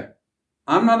 okay,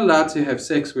 I'm not allowed to have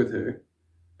sex with her,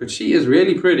 but she is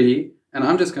really pretty, and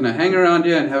I'm just going to hang around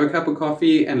here and have a cup of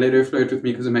coffee and let her flirt with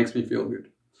me because it makes me feel good.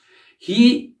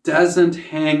 He doesn't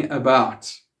hang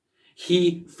about.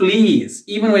 He flees.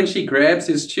 Even when she grabs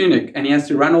his tunic and he has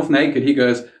to run off naked, he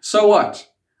goes, so what?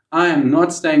 I am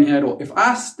not staying here at all. If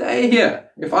I stay here,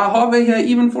 if I hover here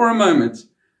even for a moment,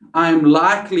 I'm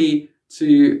likely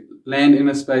to land in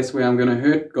a space where I'm going to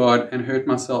hurt God and hurt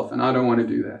myself, and I don't want to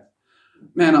do that.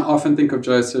 Man, I often think of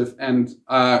Joseph, and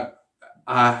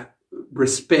I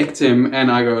respect him,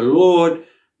 and I go, Lord,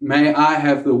 may I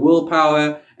have the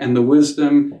willpower and the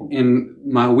wisdom in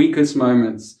my weakest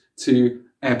moments to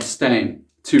abstain,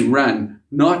 to run,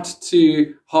 not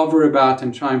to hover about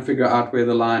and try and figure out where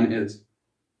the line is.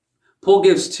 Paul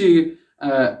gives two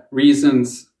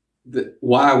reasons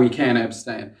why we can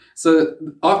abstain. So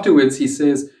afterwards, he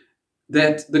says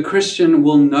that the Christian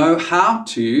will know how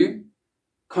to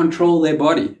control their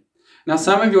body. Now,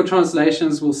 some of your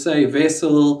translations will say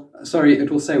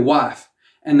it will say wife.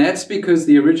 And that's because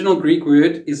the original Greek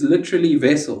word is literally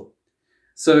vessel.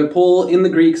 So Paul in the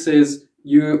Greek says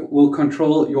you will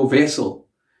control your vessel.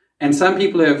 And some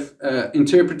people have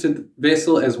interpreted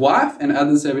vessel as wife, and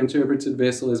others have interpreted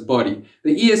vessel as body.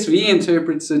 The ESV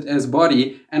interprets it as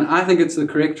body, and I think it's the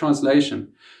correct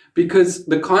translation. Because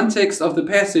the context of the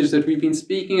passage that we've been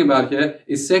speaking about here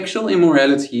is sexual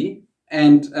immorality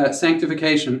and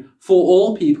sanctification for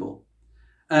all people.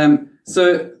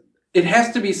 So it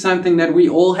has to be something that we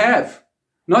all have.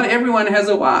 Not everyone has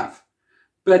a wife,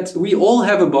 but we all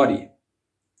have a body.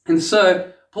 And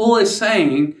so Paul is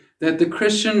saying that the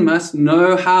Christian must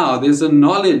know how. There's a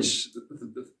knowledge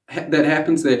that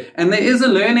happens there. And there is a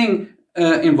learning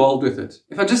involved with it.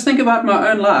 If I just think about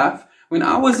my own life, when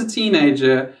I was a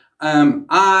teenager,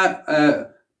 I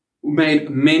made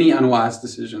many unwise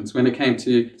decisions when it came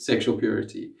to sexual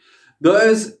purity.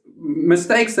 Those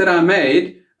mistakes that I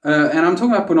made, and I'm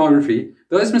talking about pornography,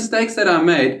 those mistakes that I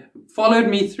made followed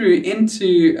me through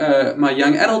into my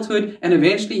young adulthood and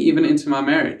eventually even into my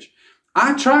marriage.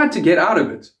 I tried to get out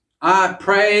of it. I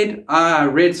prayed, I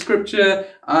read scripture,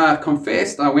 I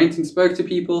confessed, I went and spoke to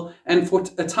people, and for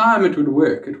a time it would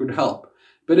work, it would help.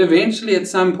 But eventually at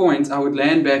some point I would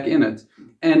land back in it.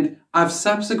 And I've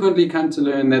subsequently come to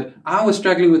learn that I was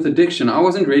struggling with addiction. I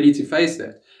wasn't ready to face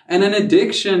that. And an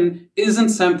addiction isn't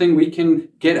something we can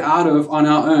get out of on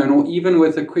our own, or even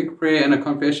with a quick prayer and a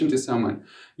confession to someone.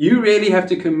 You really have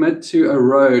to commit to a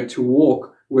road to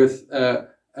walk with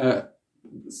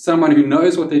someone who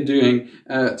knows what they're doing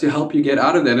to help you get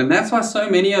out of that. And that's why so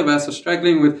many of us are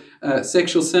struggling with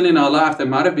sexual sin in our life that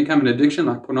might have become an addiction,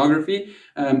 like pornography.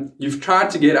 You've tried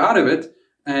to get out of it,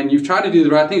 and you've tried to do the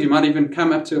right things. You might even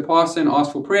come up to a pastor and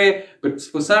ask for prayer, but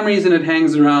for some reason it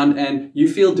hangs around and you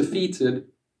feel defeated.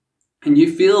 And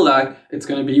you feel like it's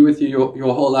going to be with you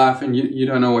your whole life, and you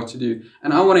don't know what to do.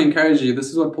 And I want to encourage you, this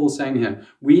is what Paul's saying here.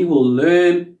 We will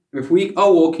learn, if we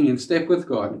are walking in step with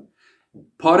God,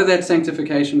 part of that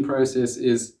sanctification process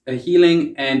is a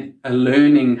healing and a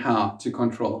learning how to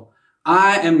control.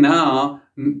 I am now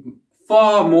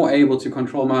far more able to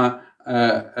control my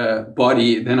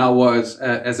body than I was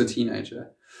as a teenager.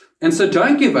 And so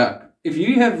don't give up. If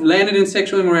you have landed in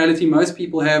sexual immorality, most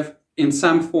people have in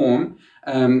some form,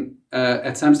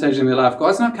 at some stage in their life.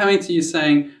 God's not coming to you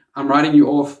saying, I'm writing you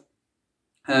off.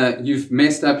 You've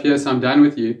messed up here, so I'm done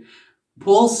with you.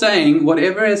 Paul's saying,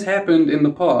 whatever has happened in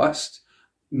the past,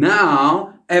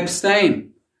 now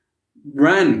abstain,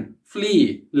 run,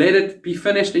 flee, let it be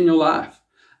finished in your life.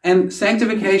 And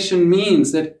sanctification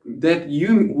means that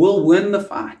you will win the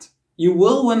fight. You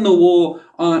will win the war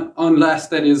on lust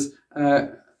that is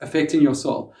affecting your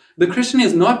soul. The Christian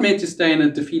is not meant to stay in a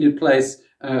defeated place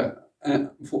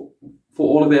for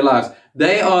all of their lives.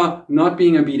 They are not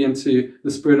being obedient to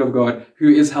the Spirit of God who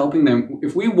is helping them.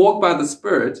 If we walk by the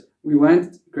Spirit, we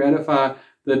won't gratify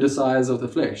the desires of the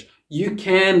flesh. You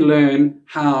can learn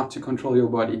how to control your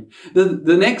body.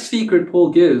 The next secret Paul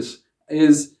gives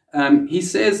is, he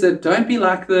says that don't be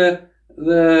like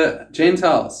the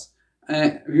Gentiles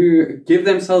who give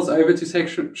themselves over to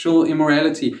sexual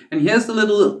immorality. And here's the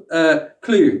little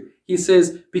clue. He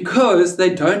says, because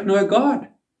they don't know God.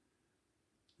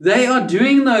 They are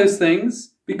doing those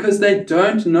things because they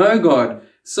don't know God.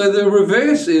 So the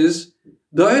reverse is,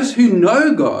 those who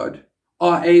know God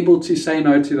are able to say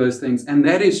no to those things. And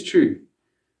that is true.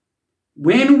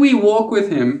 When we walk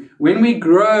with Him, when we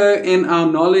grow in our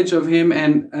knowledge of Him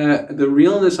and the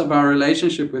realness of our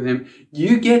relationship with Him,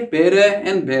 you get better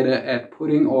and better at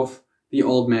putting off the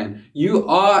old man. You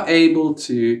are able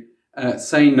to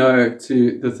say no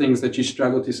to the things that you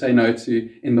struggled to say no to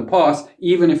in the past,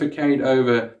 even if it carried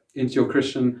over into your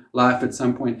Christian life at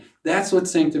some point. That's what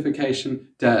sanctification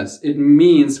does. It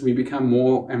means we become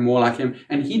more and more like Him,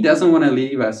 and He doesn't want to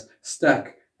leave us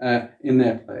stuck in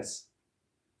that place.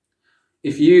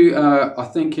 If you are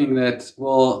thinking that,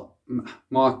 well,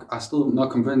 Mark, I'm still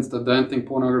not convinced, I don't think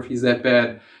pornography is that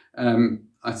bad,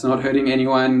 it's not hurting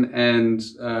anyone, and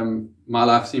my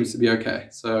life seems to be okay,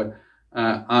 so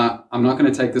I'm not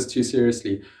going to take this too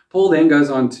seriously. Paul then goes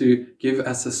on to give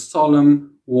us a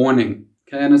solemn warning.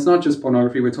 Okay, and it's not just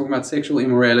pornography, we're talking about sexual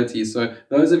immorality. So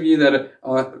those of you that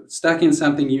are stuck in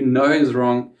something you know is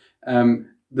wrong,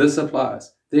 this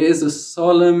applies. There is a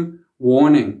solemn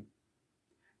warning.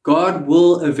 God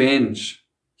will avenge.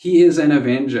 He is an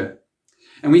avenger.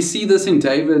 And we see this in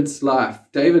David's life.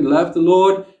 David loved the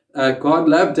Lord. God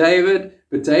loved David,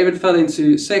 but David fell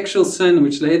into sexual sin,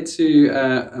 which led to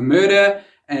a murder,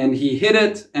 and he hid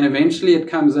it, and eventually it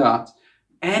comes out.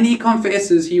 And he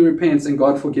confesses, he repents, and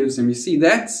God forgives him. You see,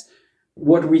 that's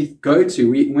what we go to.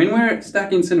 When we're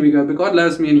stuck in sin, we go, but God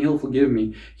loves me and He'll forgive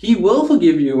me. He will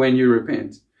forgive you when you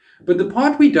repent. But the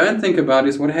part we don't think about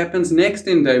is what happens next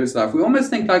in David's life. We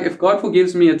almost think like, if God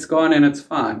forgives me, it's gone and it's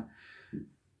fine.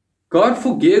 God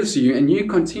forgives you and you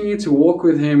continue to walk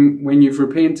with Him when you've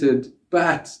repented,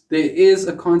 but there is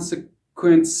a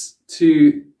consequence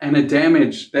to and a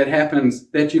damage that happens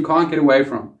that you can't get away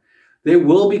from. There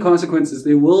will be consequences.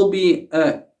 There will be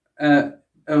a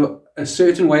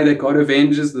certain way that God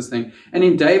avenges this thing. And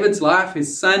in David's life,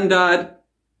 his son died.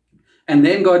 And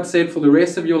then God said, for the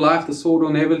rest of your life, the sword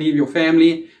will never leave your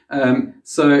family.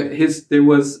 So there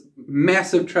was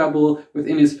massive trouble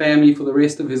within his family for the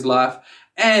rest of his life.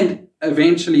 And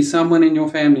eventually someone in your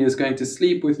family is going to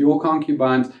sleep with your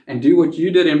concubines and do what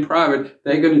you did in private.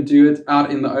 They're going to do it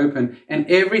out in the open. And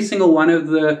every single one of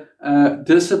the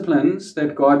disciplines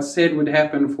that God said would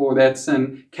happen for that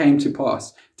sin came to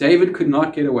pass. David could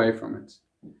not get away from it.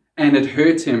 And it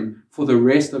hurt him for the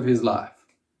rest of his life.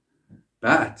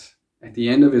 But at the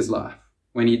end of his life,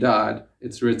 when he died,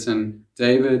 it's written,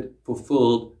 David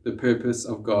fulfilled the purpose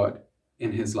of God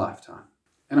in his lifetime.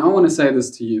 And I want to say this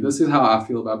to you. This is how I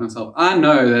feel about myself. I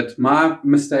know that my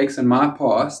mistakes and my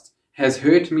past has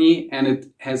hurt me, and it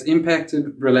has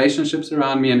impacted relationships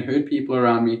around me and hurt people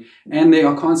around me. And there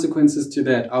are consequences to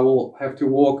that. I will have to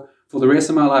walk for the rest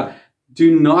of my life.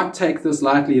 Do not take this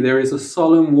lightly. There is a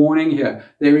solemn warning here.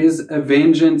 There is a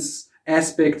vengeance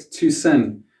aspect to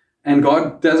sin. And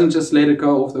God doesn't just let it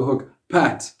go off the hook,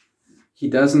 but He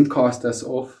doesn't cast us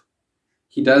off.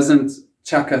 He doesn't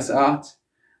chuck us out.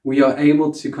 We are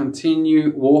able to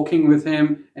continue walking with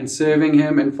Him and serving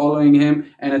Him and following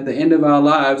Him. And at the end of our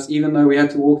lives, even though we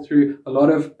had to walk through a lot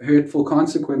of hurtful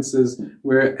consequences,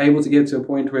 we're able to get to a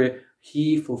point where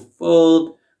He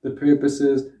fulfilled the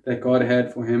purposes that God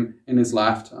had for Him in His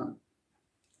lifetime.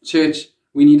 Church,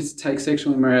 we need to take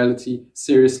sexual immorality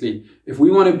seriously. If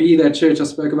we want to be that church I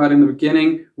spoke about in the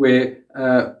beginning, where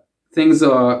things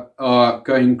are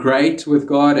going great with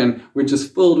God and we're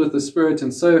just filled with the Spirit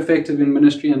and so effective in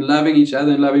ministry and loving each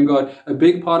other and loving God, a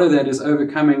big part of that is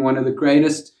overcoming one of the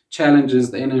greatest challenges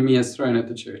the enemy has thrown at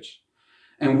the church.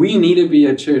 And we need to be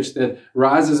a church that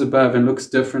rises above and looks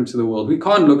different to the world. We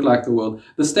can't look like the world.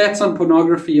 The stats on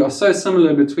pornography are so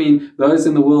similar between those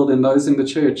in the world and those in the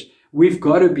church. We've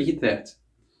got to beat that.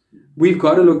 We've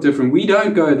got to look different. We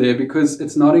don't go there because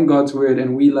it's not in God's word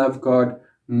and we love God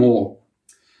more.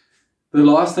 The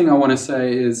last thing I want to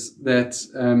say is that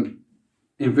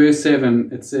in verse 7,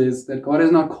 it says that God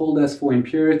has not called us for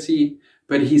impurity,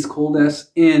 but He's called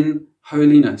us in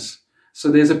holiness. So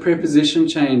there's a preposition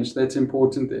change that's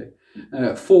important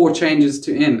there. For changes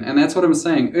to in. And that's what I'm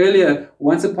saying. Earlier,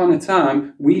 once upon a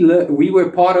time, we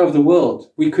were part of the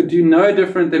world. We could do no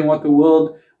different than what the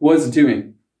world was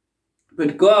doing.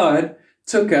 But God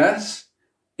took us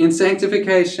in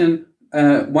sanctification.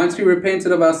 Once we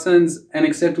repented of our sins and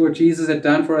accepted what Jesus had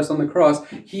done for us on the cross,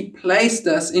 He placed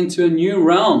us into a new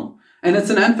realm. And it's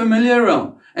an unfamiliar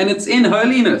realm. And it's in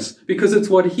holiness because it's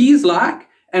what He's like.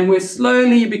 And we're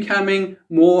slowly becoming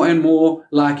more and more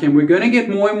like Him. We're going to get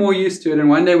more and more used to it. And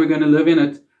one day we're going to live in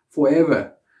it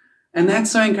forever. And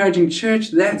that's so encouraging.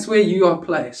 Church, that's where you are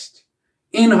placed.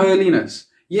 In holiness.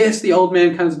 Yes, the old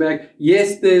man comes back.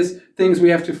 Yes, there's things we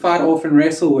have to fight off and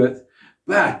wrestle with.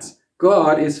 But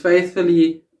God is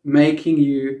faithfully making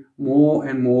you more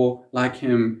and more like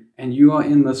Him. And you are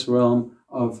in this realm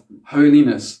of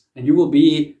holiness. And you will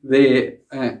be there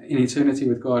in eternity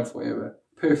with God forever.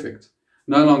 Perfect.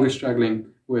 No longer struggling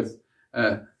with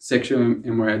sexual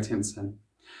immorality and sin.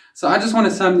 So I just want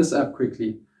to sum this up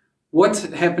quickly. What's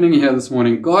happening here this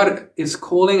morning? God is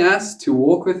calling us to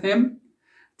walk with Him,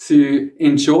 to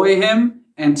enjoy Him,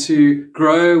 and to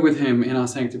grow with Him in our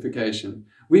sanctification.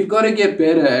 We've got to get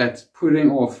better at putting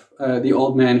off the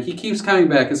old man. He keeps coming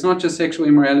back. It's not just sexual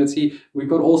immorality. We've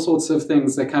got all sorts of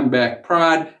things that come back.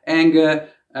 Pride, anger,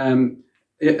 the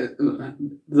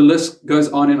list goes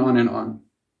on and on and on.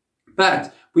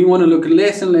 But we want to look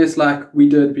less and less like we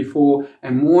did before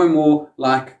and more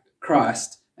like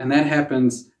Christ. And that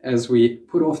happens as we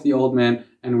put off the old man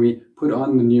and we put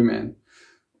on the new man.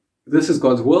 This is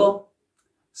God's will.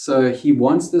 So He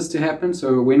wants this to happen.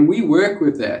 So when we work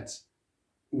with that,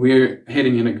 we're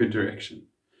heading in a good direction.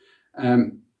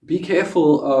 Be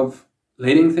careful of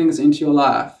letting things into your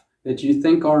life that you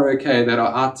think are okay that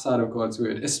are outside of God's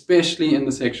word, especially in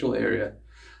the sexual area.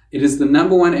 It is the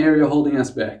number one area holding us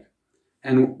back.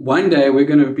 And one day we're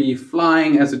going to be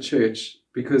flying as a church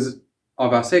because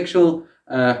of our sexual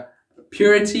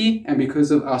purity and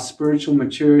because of our spiritual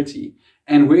maturity.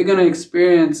 And we're going to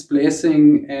experience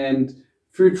blessing and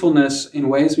fruitfulness in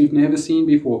ways we've never seen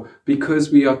before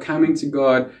because we are coming to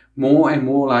God more and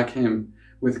more like Him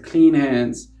with clean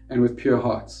hands and with pure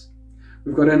hearts.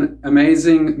 We've got an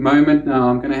amazing moment now.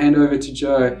 I'm going to hand over to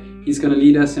Joe. He's going to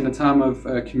lead us in a time of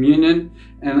communion.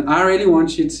 And I really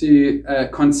want you to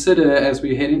consider, as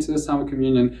we head into this time of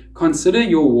communion, consider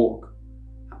your walk.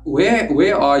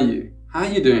 Where are you? How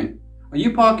are you doing? Are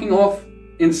you parking off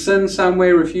in sin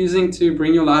somewhere, refusing to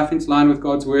bring your life into line with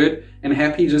God's word and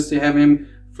happy just to have Him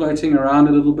floating around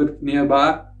a little bit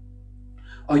nearby?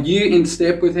 Are you in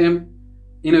step with Him,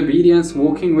 in obedience,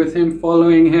 walking with Him,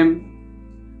 following Him?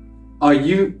 Are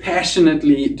you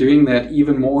passionately doing that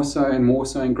even more so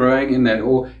and growing in that?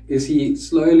 Or is He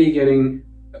slowly getting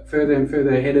further and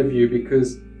further ahead of you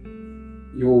because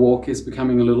your walk is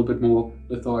becoming a little bit more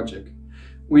lethargic.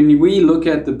 When we look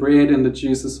at the bread and the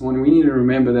juice this morning, we need to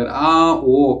remember that our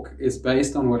walk is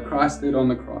based on what Christ did on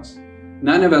the cross.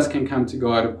 None of us can come to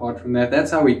God apart from that.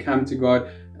 That's how we come to God,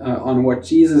 on what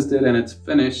Jesus did, and it's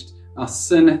finished. Our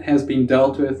sin has been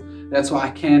dealt with. That's why I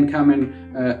can come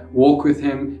and walk with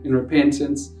Him in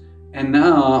repentance. And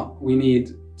now we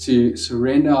need to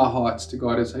surrender our hearts to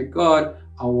God and say, God,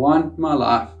 I want my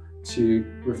life to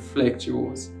reflect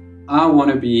yours. I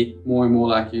want to be more and more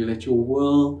like you. Let your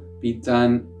will be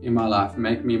done in my life.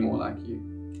 Make me more like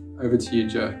you. Over to you,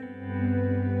 Joe.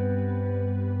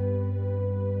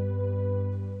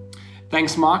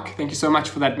 Thanks, Mark. Thank you so much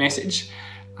for that message.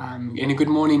 And a good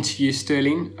morning to you,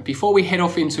 Sterling. Before we head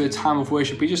off into a time of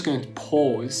worship, we're just going to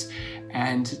pause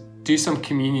and do some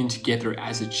communion together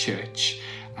as a church.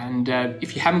 And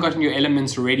if you haven't gotten your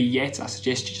elements ready yet, I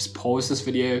suggest you just pause this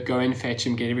video, go and fetch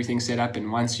them, get everything set up,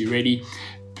 and once you're ready,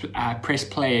 press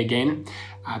play again.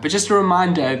 But just a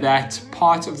reminder that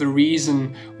part of the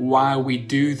reason why we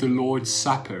do the Lord's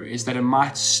Supper is that it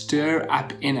might stir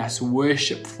up in us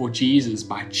worship for Jesus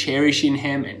by cherishing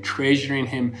Him and treasuring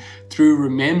Him through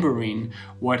remembering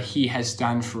what He has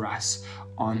done for us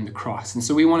on the cross. And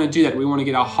so we want to do that. We want to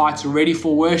get our hearts ready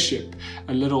for worship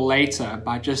a little later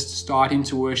by just starting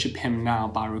to worship Him now,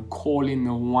 by recalling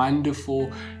the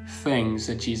wonderful things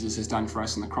that Jesus has done for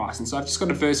us on the cross. And so I've just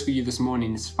got a verse for you this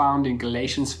morning. It's found in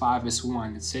Galatians 5 verse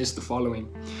 1. It says the following.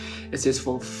 It says,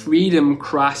 "For freedom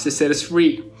Christ has set us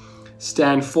free.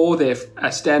 Stand firm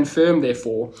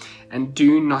therefore, and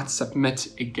do not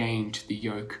submit again to the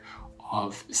yoke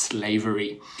of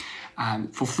slavery."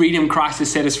 For freedom, Christ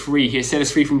has set us free. He has set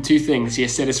us free from two things. He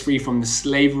has set us free from the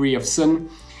slavery of sin.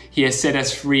 He has set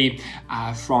us free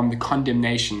from the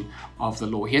condemnation of the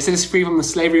law. He has set us free from the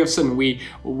slavery of sin. We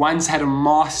once had a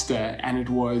master, and it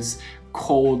was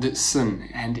called sin,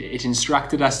 and it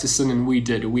instructed us to sin, and we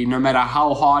did. No matter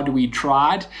how hard we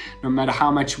tried, no matter how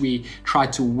much we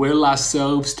tried to will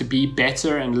ourselves to be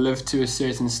better and live to a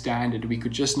certain standard, we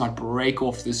could just not break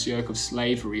off this yoke of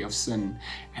slavery of sin,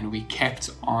 and we kept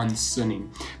on sinning.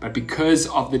 But because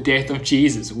of the death of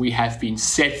Jesus, we have been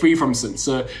set free from sin.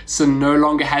 So sin no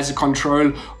longer has a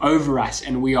control over us,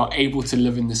 and we are able to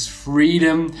live in this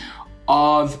freedom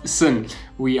of sin.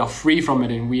 We are free from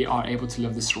it, and we are able to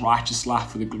live this righteous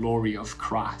life for the glory of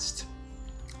Christ.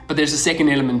 But there's a second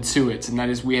element to it, and that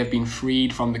is we have been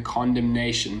freed from the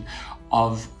condemnation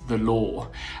of the law.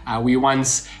 We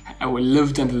once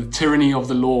lived under the tyranny of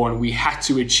the law, and we had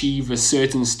to achieve a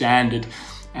certain standard,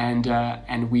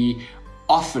 and we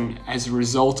often, as a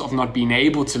result of not being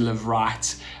able to live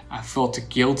right, felt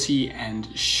guilty and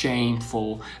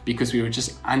shameful because we were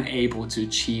just unable to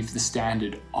achieve the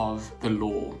standard of the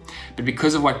law. But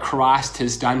because of what Christ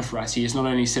has done for us, He has not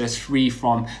only set us free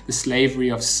from the slavery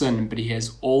of sin, but He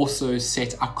has also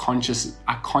set our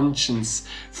conscience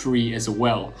free as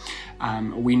well.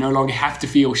 We no longer have to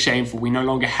feel shameful. We no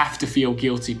longer have to feel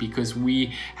guilty because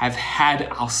we have had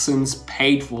our sins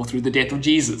paid for through the death of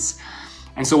Jesus.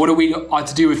 And so what are we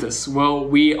to do with this? Well,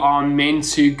 we are meant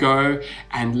to go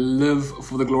and live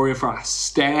for the glory of Christ.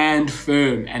 Stand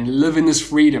firm and live in this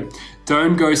freedom.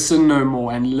 Don't go sin no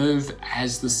more, and live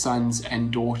as the sons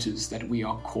and daughters that we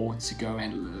are called to go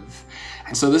and live.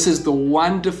 And so this is the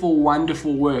wonderful,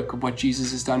 wonderful work of what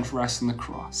Jesus has done for us on the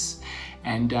cross.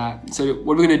 And so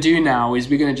what we're going to do now is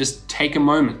we're going to just take a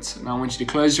moment, and I want you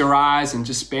to close your eyes and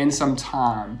just spend some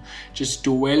time just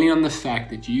dwelling on the fact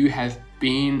that you have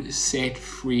been set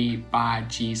free by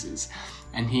Jesus,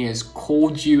 and He has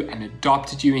called you and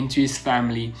adopted you into His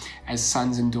family as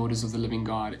sons and daughters of the living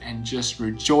God, and just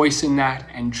rejoice in that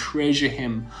and treasure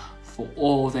Him for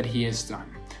all that He has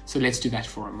done. So let's do that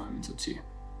for a moment or two.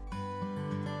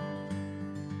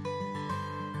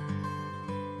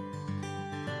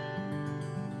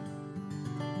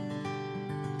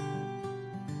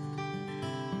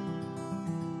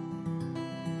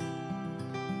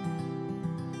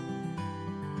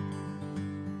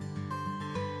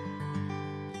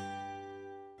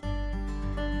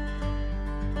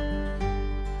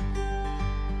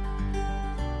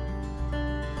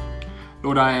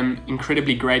 Lord, I am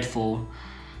incredibly grateful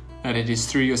that it is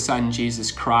through your Son,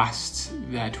 Jesus Christ,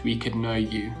 that we could know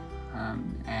you,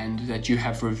 and that you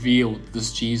have revealed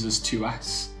this Jesus to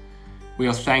us. We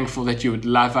are thankful that you would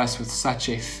love us with such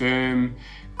a firm,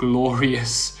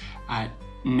 glorious,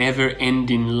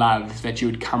 never-ending love, that you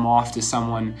would come after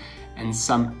someone and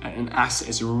us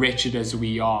as wretched as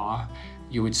we are,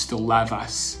 you would still love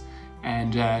us.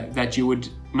 And that you would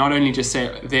not only just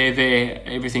say, there,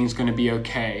 everything's going to be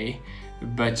okay,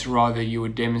 but rather you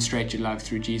would demonstrate your love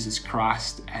through Jesus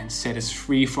Christ and set us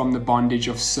free from the bondage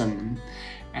of sin,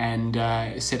 and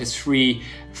set us free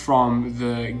from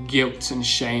the guilt and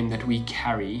shame that we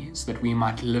carry, so that we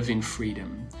might live in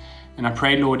freedom. And I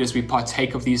pray, Lord, as we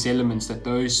partake of these elements, that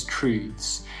those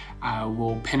truths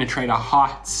will penetrate our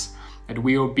hearts, that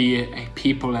we will be a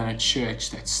people and a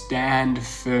church that stand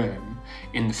firm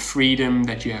in the freedom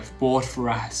that you have bought for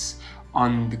us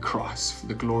on the cross. For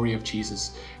the glory of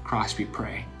Jesus Christ we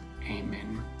pray.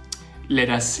 Amen. Let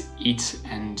us eat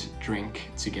and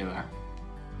drink together.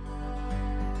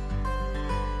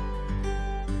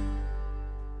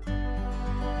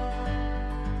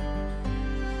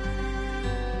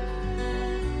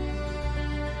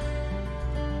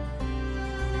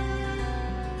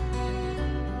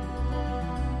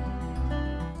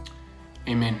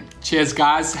 Amen. Cheers,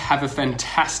 guys. Have a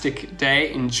fantastic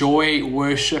day. Enjoy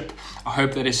worship. I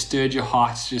hope that has stirred your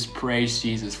hearts to just praise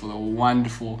Jesus for the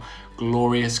wonderful,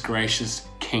 glorious, gracious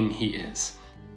King he is.